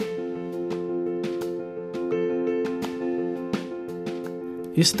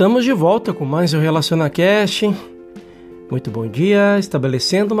Estamos de volta com mais um RelacionaCast. Muito bom dia,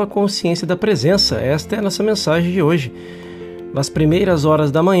 estabelecendo uma consciência da presença. Esta é a nossa mensagem de hoje. Nas primeiras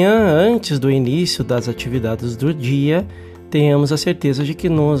horas da manhã, antes do início das atividades do dia, tenhamos a certeza de que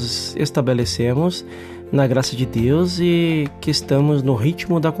nos estabelecemos na graça de Deus e que estamos no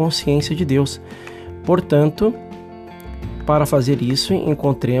ritmo da consciência de Deus. Portanto, para fazer isso,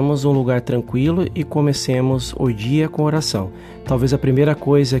 encontremos um lugar tranquilo e comecemos o dia com oração. Talvez a primeira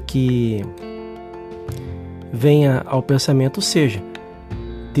coisa que venha ao pensamento seja: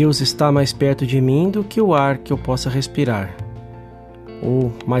 Deus está mais perto de mim do que o ar que eu possa respirar,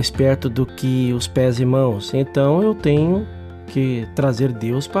 ou mais perto do que os pés e mãos. Então eu tenho que trazer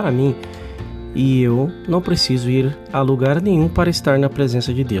Deus para mim e eu não preciso ir a lugar nenhum para estar na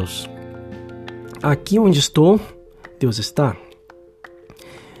presença de Deus. Aqui onde estou, Deus está.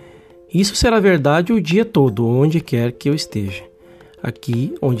 Isso será verdade o dia todo, onde quer que eu esteja.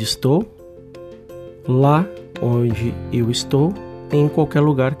 Aqui onde estou, lá onde eu estou, em qualquer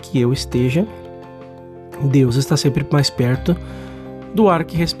lugar que eu esteja, Deus está sempre mais perto do ar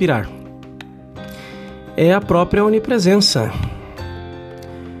que respirar. É a própria onipresença.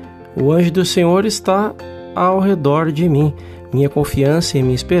 O anjo do Senhor está ao redor de mim. Minha confiança e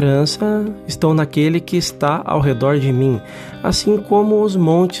minha esperança estão naquele que está ao redor de mim, assim como os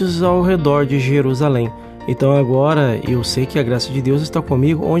montes ao redor de Jerusalém. Então agora eu sei que a graça de Deus está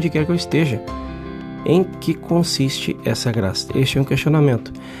comigo onde quer que eu esteja. Em que consiste essa graça? Este é um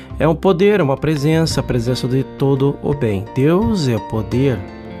questionamento. É um poder, uma presença, a presença de todo o bem. Deus é poder.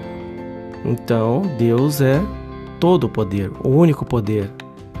 Então Deus é todo o poder, o único poder.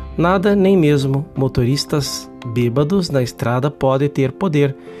 Nada, nem mesmo motoristas bêbados na estrada podem ter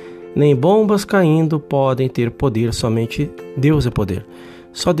poder, nem bombas caindo podem ter poder, somente Deus é poder.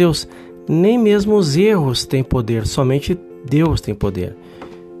 Só Deus. Nem mesmo os erros têm poder, somente Deus tem poder.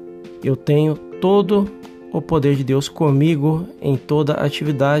 Eu tenho todo o poder de Deus comigo em toda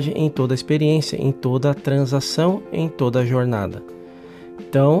atividade, em toda experiência, em toda transação, em toda jornada.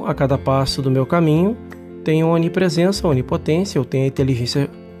 Então, a cada passo do meu caminho, tenho onipresença, onipotência, eu tenho a inteligência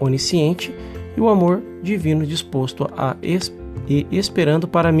onisciente e o amor divino disposto e esperando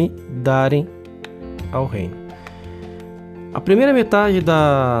para me darem ao reino. A primeira metade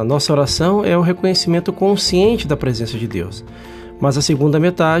da nossa oração é o reconhecimento consciente da presença de Deus. Mas a segunda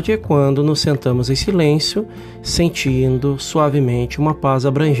metade é quando nos sentamos em silêncio, sentindo suavemente uma paz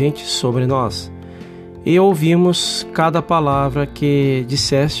abrangente sobre nós. E ouvimos cada palavra que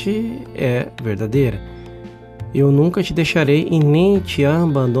disseste é verdadeira. Eu nunca te deixarei e nem te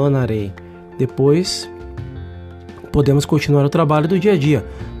abandonarei. Depois, podemos continuar o trabalho do dia a dia.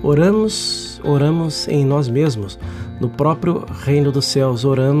 Oramos em nós mesmos. No próprio reino dos céus,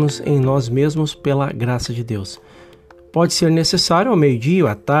 oramos em nós mesmos pela graça de Deus. Pode ser necessário ao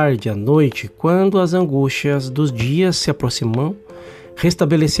meio-dia, à tarde, à noite, quando as angústias dos dias se aproximam,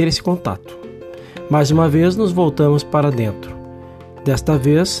 restabelecer esse contato. Mais uma vez, nos voltamos para dentro. Desta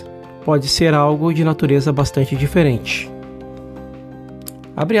vez, pode ser algo de natureza bastante diferente.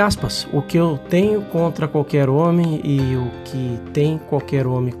 Abre aspas, o que eu tenho contra qualquer homem e o que tem qualquer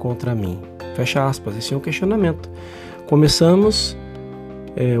homem contra mim. Fecha aspas, esse é um questionamento. Comecemos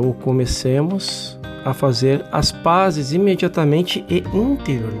a fazer as pazes imediatamente e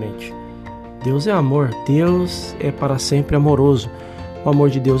interiormente. Deus é amor, Deus é para sempre amoroso. O amor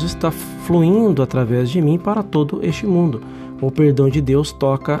de Deus está fluindo através de mim para todo este mundo. O perdão de Deus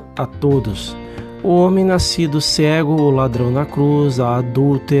toca a todos. O homem nascido cego, o ladrão na cruz, a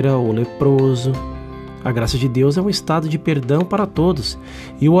adúltera, o leproso. A graça de Deus é um estado de perdão para todos.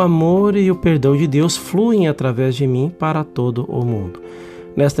 E o amor e o perdão de Deus fluem através de mim para todo o mundo.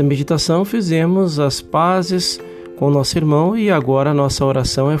 Nesta meditação fizemos as pazes com nosso irmão e agora a nossa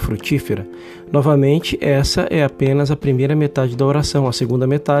oração é frutífera. Novamente, essa é apenas a primeira metade da oração. A segunda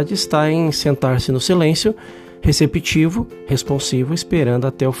metade está em sentar-se no silêncio, receptivo, responsivo, esperando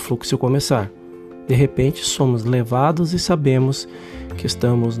até o fluxo começar. De repente, somos levados e sabemos que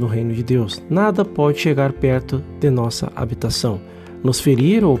estamos no reino de Deus. Nada pode chegar perto de nossa habitação, nos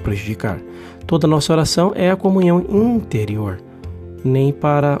ferir ou prejudicar. Toda nossa oração é a comunhão interior. Nem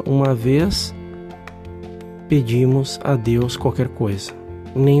para uma vez pedimos a Deus qualquer coisa.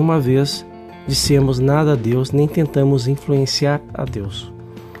 Nenhuma vez dissemos nada a Deus, nem tentamos influenciar a Deus.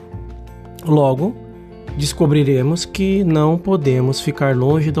 Logo, descobriremos que não podemos ficar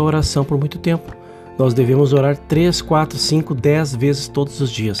longe da oração por muito tempo. Nós devemos orar 3, 4, 5, 10 vezes todos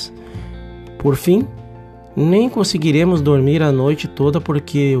os dias. Por fim, nem conseguiremos dormir a noite toda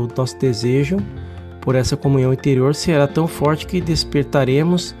porque o nosso desejo por essa comunhão interior será tão forte que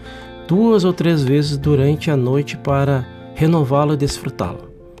despertaremos 2 ou 3 vezes durante a noite para renová-lo e desfrutá-lo.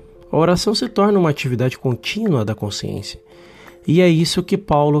 A oração se torna uma atividade contínua da consciência. E é isso que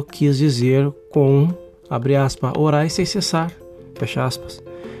Paulo quis dizer com, abre aspas, orai sem cessar, fecha aspas.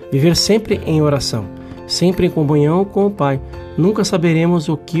 Viver sempre em oração, sempre em comunhão com o Pai. Nunca saberemos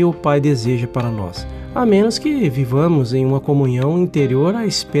o que o Pai deseja para nós, a menos que vivamos em uma comunhão interior à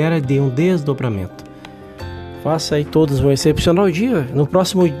espera de um desdobramento. Faça aí todos um excepcional dia. No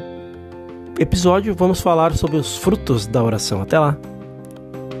próximo episódio vamos falar sobre os frutos da oração. Até lá!